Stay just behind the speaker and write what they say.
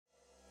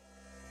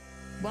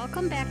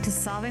Welcome back to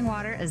Solving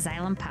Water, a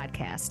Xylem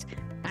podcast.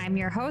 I'm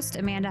your host,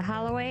 Amanda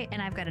Holloway,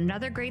 and I've got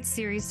another great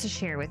series to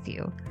share with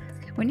you.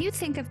 When you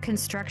think of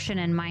construction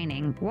and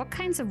mining, what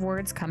kinds of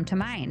words come to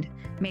mind?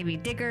 Maybe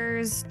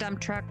diggers, dump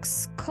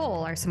trucks,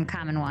 coal are some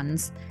common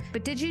ones.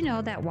 But did you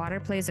know that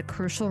water plays a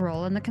crucial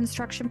role in the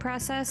construction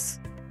process?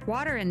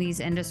 Water in these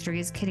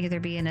industries can either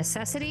be a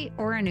necessity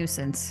or a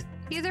nuisance.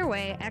 Either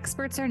way,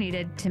 experts are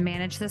needed to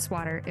manage this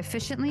water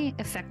efficiently,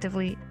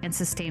 effectively, and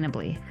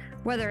sustainably.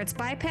 Whether it's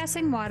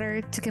bypassing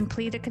water to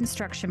complete a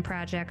construction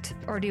project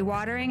or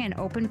dewatering an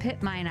open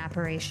pit mine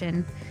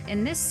operation,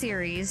 in this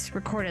series,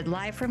 recorded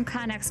live from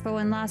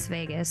ConExpo in Las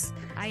Vegas,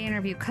 I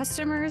interview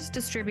customers,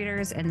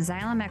 distributors, and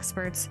Xylem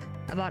experts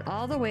about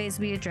all the ways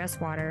we address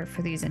water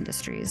for these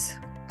industries.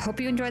 Hope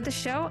you enjoyed the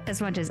show as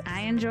much as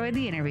I enjoyed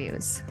the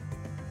interviews.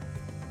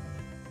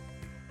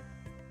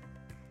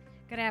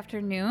 Good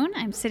afternoon.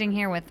 I'm sitting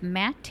here with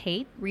Matt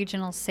Tate,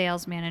 Regional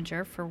Sales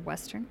Manager for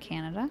Western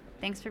Canada.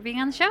 Thanks for being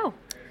on the show.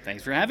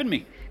 Thanks for having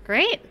me.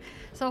 Great.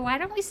 So why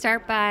don't we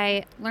start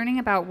by learning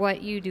about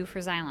what you do for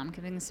Xylem,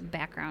 giving some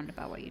background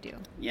about what you do.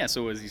 Yeah,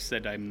 so as you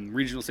said, I'm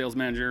Regional Sales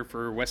Manager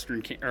for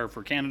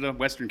for Canada,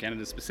 Western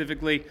Canada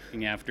specifically,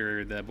 looking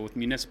after the both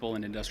municipal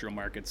and industrial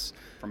markets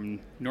from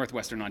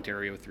northwestern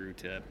Ontario through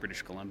to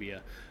British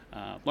Columbia.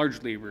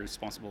 Largely, we're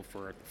responsible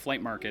for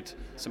flight market,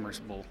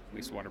 submersible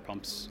wastewater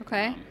pumps.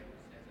 Okay.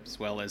 As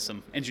well as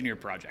some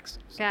engineered projects.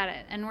 Got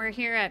it. And we're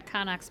here at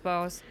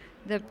ConExpo.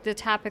 The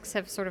topics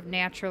have sort of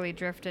naturally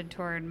drifted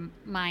toward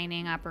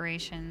mining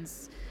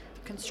operations,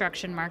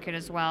 construction market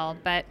as well.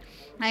 But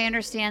I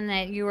understand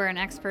that you are an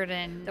expert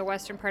in the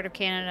western part of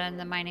Canada and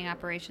the mining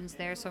operations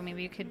there. So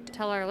maybe you could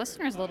tell our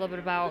listeners a little bit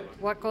about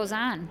what goes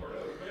on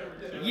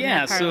in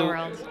that part of the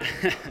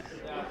world.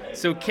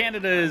 So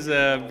Canada is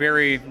a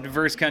very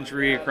diverse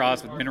country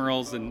across with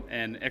minerals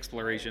and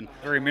exploration.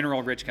 Very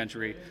mineral-rich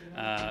country.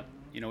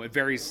 It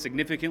varies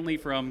significantly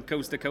from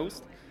coast to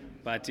coast,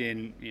 but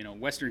in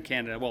Western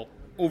Canada,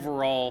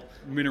 overall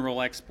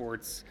mineral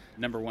exports,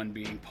 number one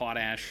being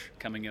potash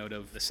coming out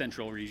of the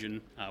central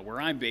region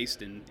where I'm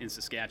based in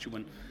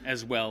Saskatchewan,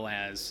 as well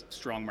as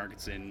strong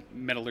markets in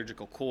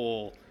metallurgical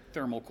coal,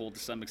 thermal coal to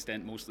some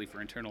extent, mostly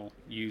for internal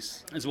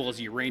use, as well as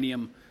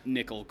uranium,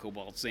 nickel,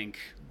 cobalt, zinc,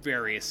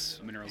 various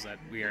minerals that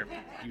we are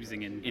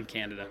using in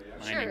Canada,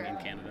 mining in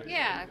Canada.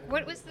 Yeah.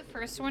 What was the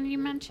first one you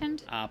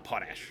mentioned?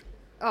 Potash.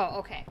 Oh,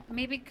 okay.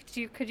 Maybe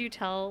could you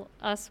tell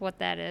us what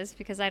that is?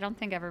 Because I don't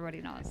think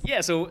everybody knows.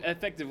 Yeah, so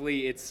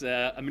effectively it's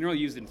a mineral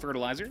used in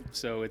fertilizer.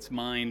 So it's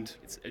mined,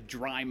 it's a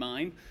dry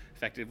mine,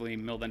 effectively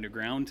milled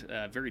underground.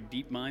 Very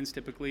deep mines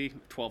typically,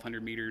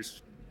 1,200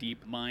 meters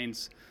deep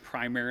mines,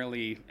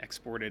 primarily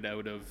exported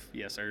out of,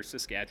 our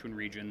Saskatchewan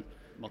region,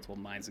 multiple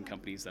mines and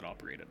companies that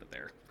operate out of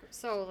there.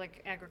 So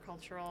like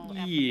agricultural,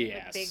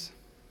 yes.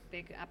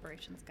 Big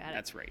operations, got it.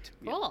 That's right.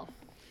 Cool.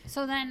 Yeah.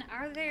 So then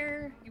are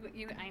there,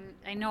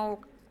 I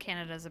know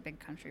Canada is a big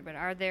country, but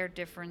are there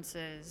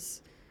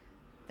differences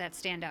that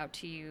stand out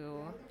to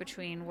you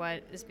between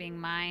what is being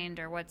mined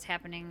or what's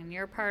happening in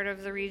your part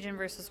of the region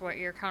versus what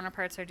your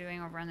counterparts are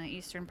doing over on the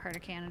eastern part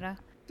of Canada?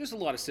 There's a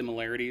lot of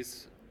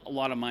similarities. A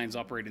lot of mines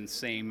operate in the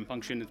same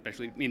function,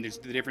 especially, there's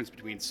the difference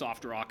between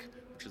soft rock,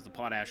 which is the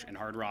potash, and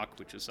hard rock,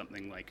 which is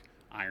something like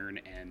iron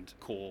and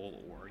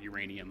coal or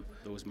uranium.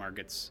 Those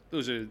markets,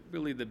 those are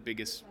really the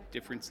biggest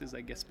differences,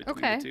 I guess,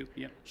 between the two.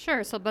 Yeah.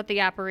 Sure. So, but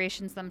the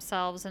operations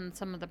themselves and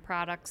some of the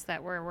products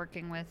that we're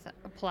working with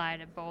apply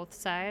to both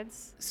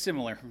sides?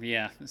 Similar.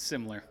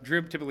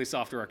 Typically,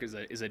 soft rock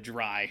is a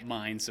dry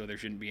mine, so there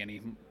shouldn't be any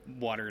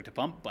water to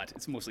pump, but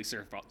it's mostly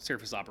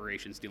surface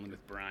operations dealing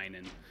with brine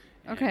and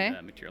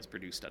materials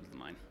produced out of the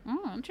mine.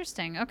 Oh,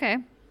 interesting. Okay.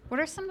 What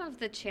are some of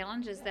the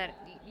challenges that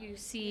you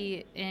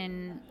see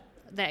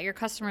that your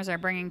customers are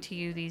bringing to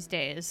you these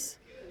days?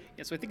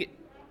 Yeah, so I think it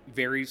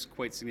varies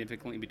quite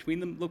significantly between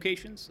the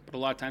locations, but a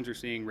lot of times we're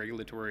seeing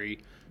regulatory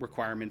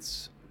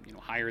requirements,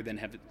 higher than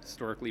have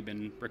historically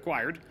been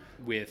required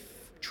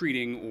with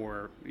treating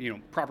or,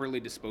 properly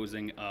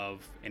disposing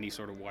of any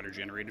sort of water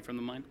generated from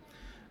the mine.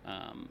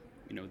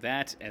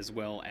 That as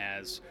well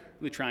as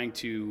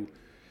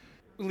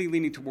really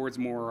leaning towards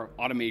more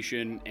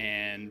automation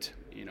and,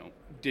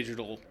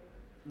 digital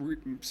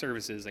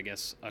services, I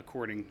guess,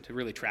 according to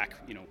really track,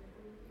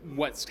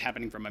 what's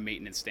happening from a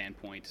maintenance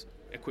standpoint,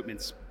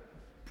 equipment's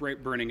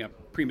burning up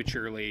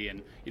prematurely,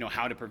 and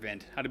how to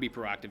be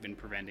proactive in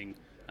preventing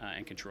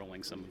and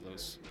controlling some of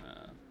those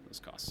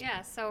costs.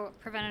 Yeah, so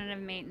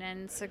preventative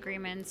maintenance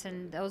agreements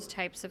and those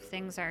types of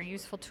things are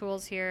useful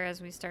tools here as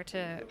you start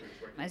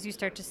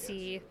to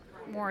see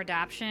more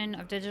adoption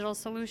of digital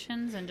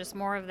solutions and just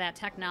more of that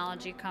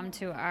technology come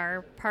to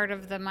our part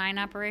of the mine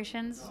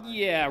operations?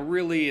 Yeah,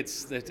 really, I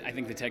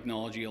think the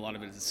technology, a lot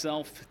of it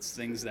itself. It's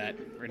things that,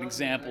 for an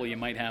example, you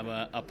might have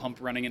a pump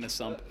running in a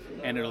sump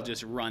and it'll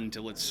just run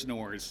till it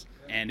snores.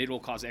 And it will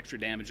cause extra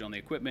damage on the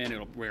equipment.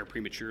 It'll wear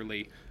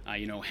prematurely.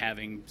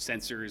 Having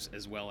sensors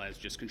as well as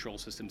just control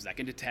systems that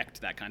can detect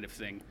that kind of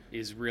thing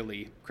is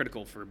really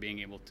critical for being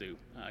able to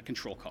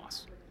control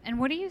costs. And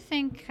what do you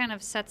think kind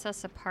of sets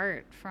us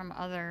apart from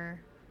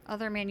other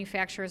other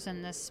manufacturers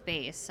in this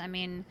space? I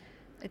mean,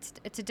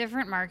 it's a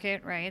different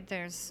market, right?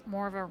 There's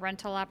more of a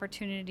rental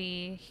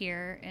opportunity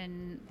here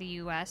in the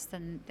U.S.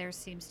 than there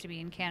seems to be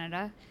in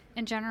Canada.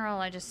 In general,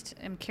 I just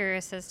am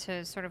curious as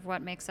to sort of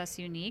what makes us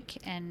unique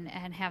and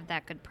have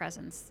that good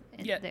presence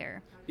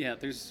there. Yeah,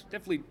 there's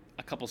definitely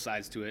a couple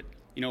sides to it.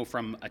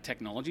 From a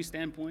technology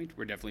standpoint,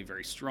 we're definitely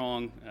very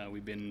strong.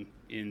 We've been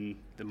in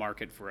the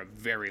market for a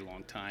very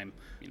long time.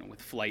 With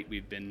Flygt,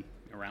 we've been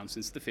around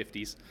since the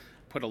 50s,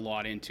 put a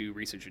lot into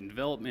research and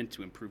development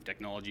to improve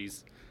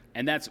technologies.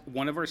 And that's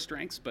one of our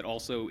strengths, but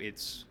also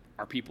it's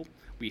our people.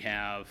 We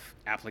have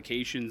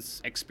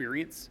applications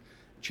experience.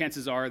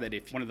 Chances are that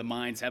if one of the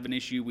mines have an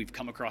issue, we've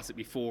come across it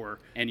before.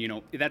 And,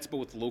 that's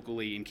both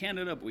locally in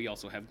Canada, but we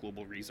also have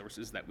global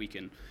resources that we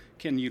can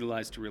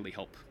utilize to really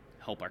help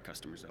our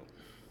customers out.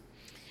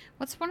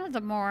 What's one of the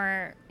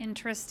more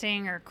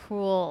interesting or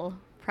cool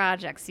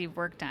projects you've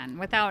worked on,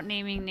 without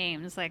naming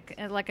names, like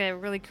a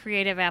really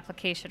creative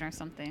application or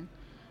something?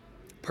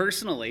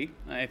 Personally,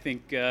 I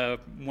think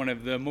one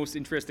of the most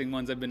interesting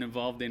ones I've been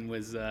involved in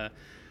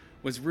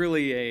was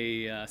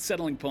really a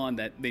settling pond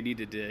that they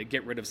needed to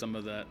get rid of some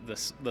of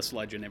the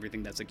sludge and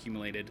everything that's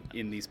accumulated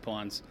in these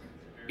ponds.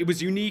 It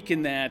was unique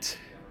in that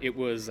it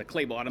was a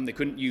clay bottom. They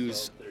couldn't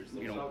use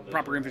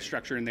proper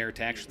infrastructure in there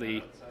to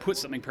actually put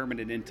something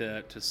permanent in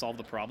to solve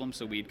the problem.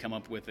 So we'd come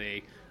up with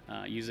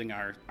using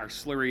our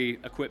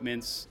slurry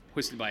equipments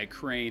hoisted by a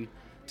crane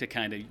to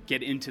kind of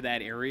get into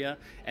that area,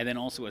 and then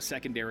also a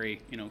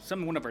secondary,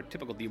 one of our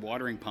typical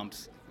dewatering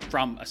pumps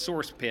from a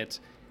source pit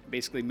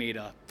basically made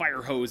a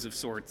fire hose of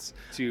sorts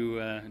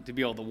to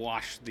be able to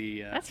wash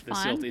the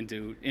silt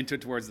into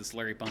towards the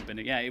slurry pump. And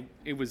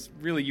it was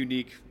really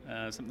unique,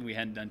 something we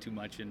hadn't done too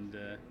much, and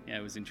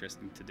it was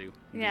interesting to do.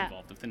 Be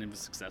involved with, and it was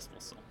successful.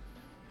 So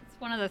it's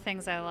one of the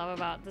things I love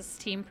about this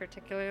team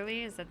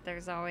particularly is that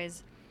there's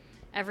always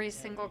every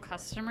single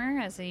customer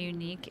has a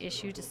unique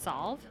issue to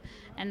solve,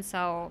 and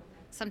so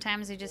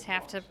sometimes you just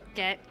have to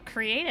get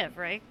creative,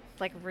 right?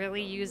 Like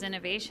really use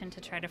innovation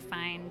to try to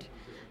find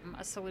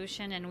a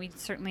solution, and we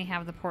certainly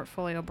have the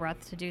portfolio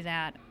breadth to do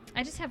that.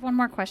 I just have one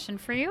more question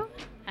for you.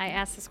 I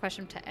ask this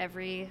question to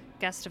every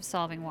guest of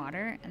Solving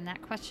Water, and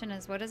that question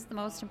is, what is the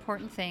most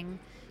important thing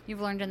you've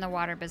learned in the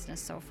water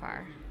business so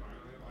far?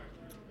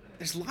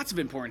 There's lots of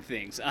important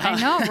things. I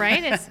know,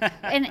 right?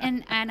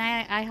 And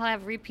I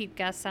have repeat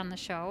guests on the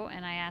show,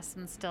 and I ask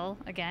them still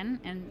again,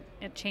 and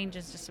it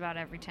changes just about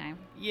every time.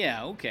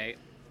 Yeah, okay.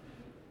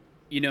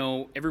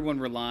 Everyone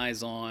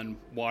relies on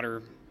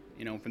water,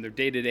 from their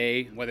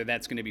day-to-day, whether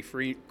that's going to be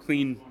free,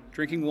 clean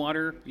drinking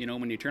water,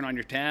 when you turn on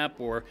your tap,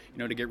 or,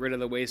 to get rid of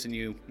the waste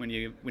when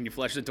you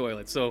flush the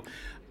toilet. So,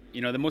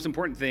 the most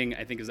important thing,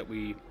 I think, is that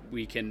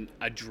we can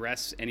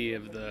address any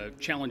of the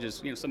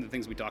challenges, some of the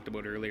things we talked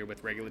about earlier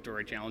with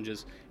regulatory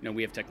challenges.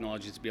 We have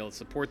technologies to be able to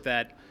support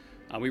that.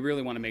 We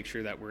really want to make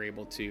sure that we're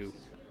able to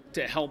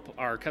help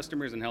our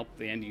customers and help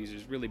the end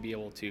users really be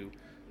able to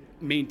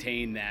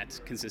maintain that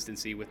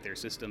consistency with their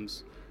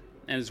systems,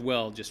 and as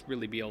well just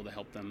really be able to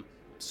help them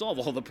solve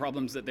all the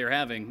problems that they're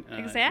having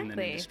in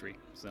the industry.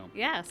 So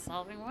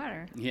Solving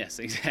Water. Yes,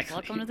 exactly.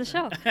 Welcome to the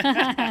show.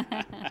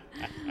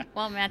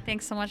 Well, Matt,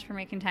 thanks so much for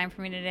making time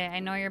for me today. I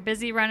know you're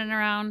busy running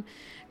around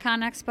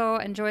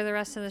ConExpo. Enjoy the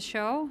rest of the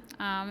show,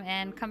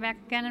 and come back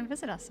again and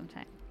visit us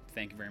sometime.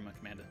 Thank you very much,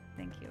 Amanda.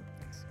 Thank you.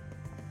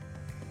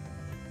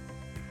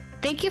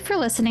 Thank you for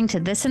listening to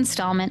this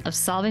installment of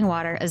Solving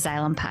Water, a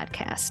Xylem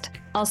podcast.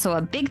 Also,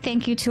 a big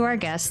thank you to our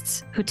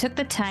guests who took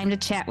the time to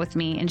chat with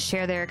me and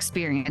share their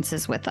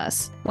experiences with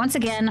us. Once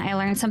again, I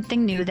learned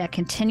something new that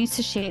continues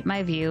to shape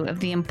my view of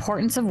the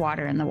importance of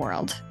water in the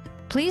world.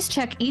 Please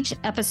check each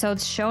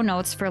episode's show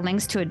notes for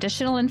links to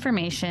additional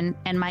information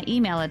and my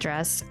email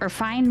address, or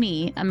find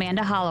me,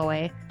 Amanda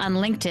Holloway, on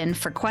LinkedIn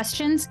for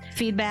questions,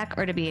 feedback,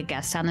 or to be a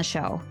guest on the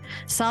show.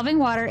 Solving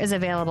Water is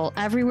available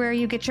everywhere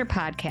you get your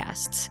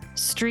podcasts.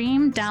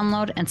 Stream,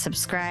 download, and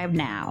subscribe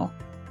now.